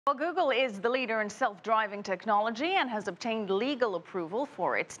Well, Google is the leader in self-driving technology and has obtained legal approval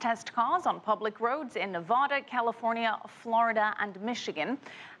for its test cars on public roads in Nevada, California, Florida, and Michigan.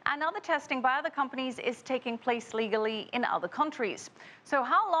 And other testing by other companies is taking place legally in other countries. So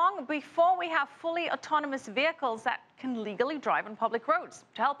how long before we have fully autonomous vehicles that can legally drive on public roads?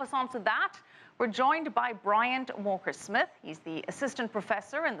 To help us answer that, we're joined by Bryant Walker Smith. He's the assistant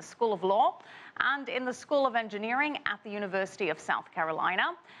professor in the School of Law and in the School of Engineering at the University of South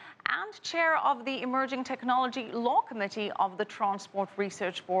Carolina, and chair of the Emerging Technology Law Committee of the Transport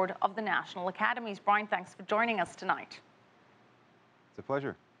Research Board of the National Academies. Bryant, thanks for joining us tonight. It's a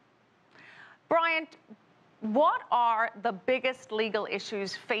pleasure. Bryant, what are the biggest legal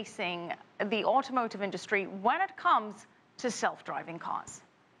issues facing the automotive industry when it comes to self-driving cars?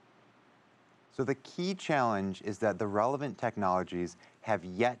 So the key challenge is that the relevant technologies have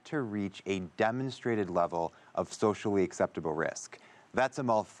yet to reach a demonstrated level of socially acceptable risk. That's a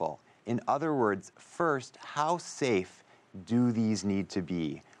mouthful. In other words, first, how safe do these need to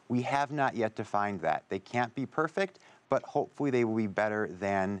be? We have not yet defined that. They can't be perfect, but hopefully they will be better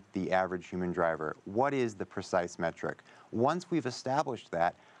than the average human driver. What is the precise metric? Once we've established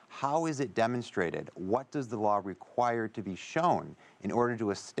that, how is it demonstrated? What does the law require to be shown in order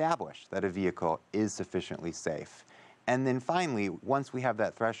to establish that a vehicle is sufficiently safe? And then finally, once we have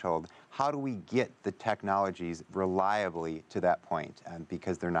that threshold, how do we get the technologies reliably to that point?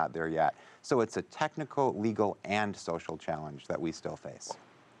 Because they're not there yet. So it's a technical, legal, and social challenge that we still face.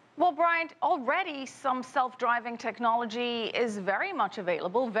 Well, Bryant, already some self-driving technology is very much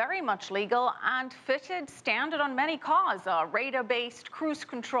available, very much legal, and fitted standard on many cars. Radar-based cruise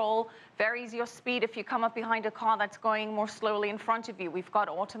control varies your speed if you come up behind a car that's going more slowly in front of you. We've got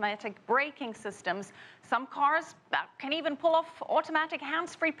automatic braking systems. Some cars can even pull off automatic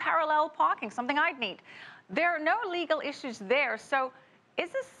hands-free parallel parking, something I'd need. There are no legal issues there. So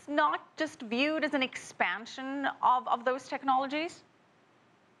is this not just viewed as an expansion of those technologies?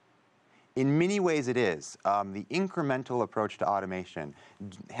 In many ways it is. The incremental approach to automation,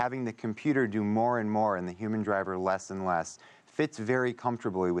 having the computer do more and more and the human driver less and less, fits very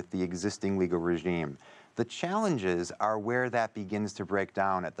comfortably with the existing legal regime. The challenges are where that begins to break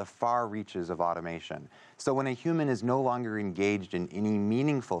down at the far reaches of automation. So when a human is no longer engaged in any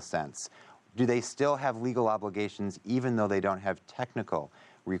meaningful sense, do they still have legal obligations even though they don't have technical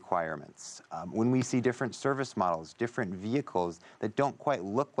requirements? When we see different service models, different vehicles that don't quite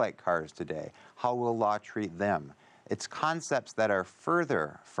look like cars today, how will law treat them? It's concepts that are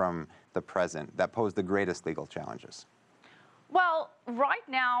further from the present that pose the greatest legal challenges. Well, right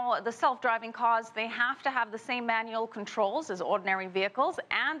now, the self-driving cars, they have to have the same manual controls as ordinary vehicles,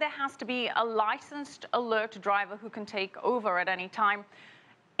 and there has to be a licensed alert driver who can take over at any time.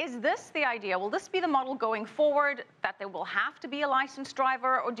 Is this the idea? Will this be the model going forward, that there will have to be a licensed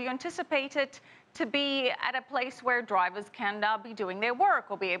driver, or do you anticipate it to be at a place where drivers can be doing their work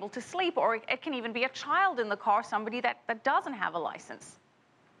or be able to sleep, or it can even be a child in the car, somebody that doesn't have a license?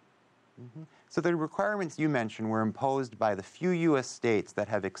 So the requirements you mentioned were imposed by the few U.S. states that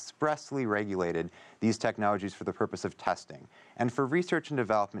have expressly regulated these technologies for the purpose of testing. And for research and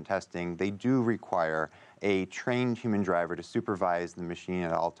development testing, they do require a trained human driver to supervise the machine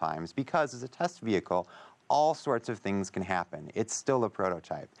at all times, because as a test vehicle, all sorts of things can happen. It's still a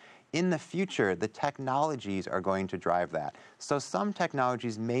prototype. In the future, the technologies are going to drive that. So some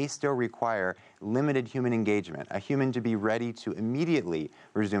technologies may still require limited human engagement, a human to be ready to immediately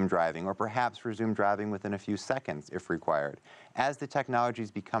resume driving, or perhaps resume driving within a few seconds if required. As the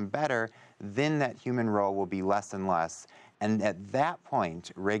technologies become better, then that human role will be less and less. And at that point,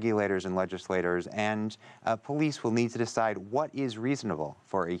 regulators and legislators and police will need to decide what is reasonable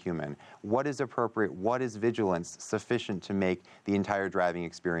for a human, what is appropriate, what is vigilance sufficient to make the entire driving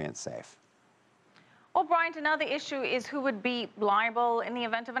experience safe. Well, Bryant, another issue is who would be liable in the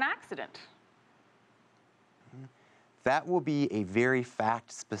event of an accident. That will be a very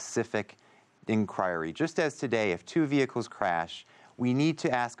fact-specific inquiry. Just as today, if two vehicles crash, we need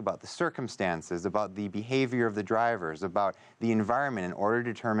to ask about the circumstances, about the behavior of the drivers, about the environment in order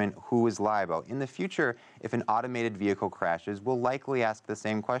to determine who is liable. In the future, if an automated vehicle crashes, we'll likely ask the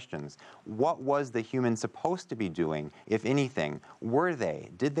same questions. What was the human supposed to be doing, if anything? Were they?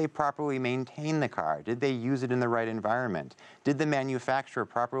 Did they properly maintain the car? Did they use it in the right environment? Did the manufacturer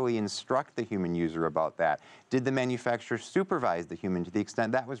properly instruct the human user about that? Did the manufacturer supervise the human to the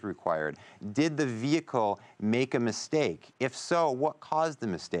extent that was required? Did the vehicle make a mistake? If so, what caused the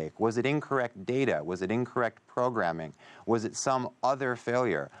mistake? Was it incorrect data? Was it incorrect programming? Was it some other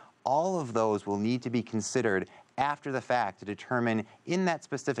failure? All of those will need to be considered after the fact to determine, in that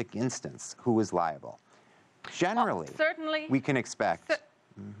specific instance, who is liable. Generally, certainly, we can expect.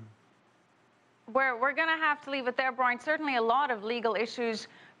 we're going to have to leave it there, Brian. Certainly a lot of legal issues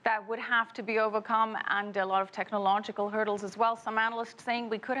that would have to be overcome and a lot of technological hurdles as well. Some analysts saying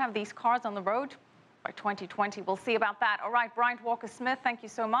we could have these cars on the road by 2020. We'll see about that. All right, Bryant Walker Smith, thank you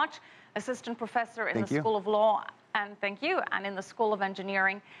so much. Assistant Professor in the School of Law, and thank you, and in the School of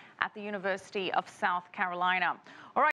Engineering at the University of South Carolina. All right.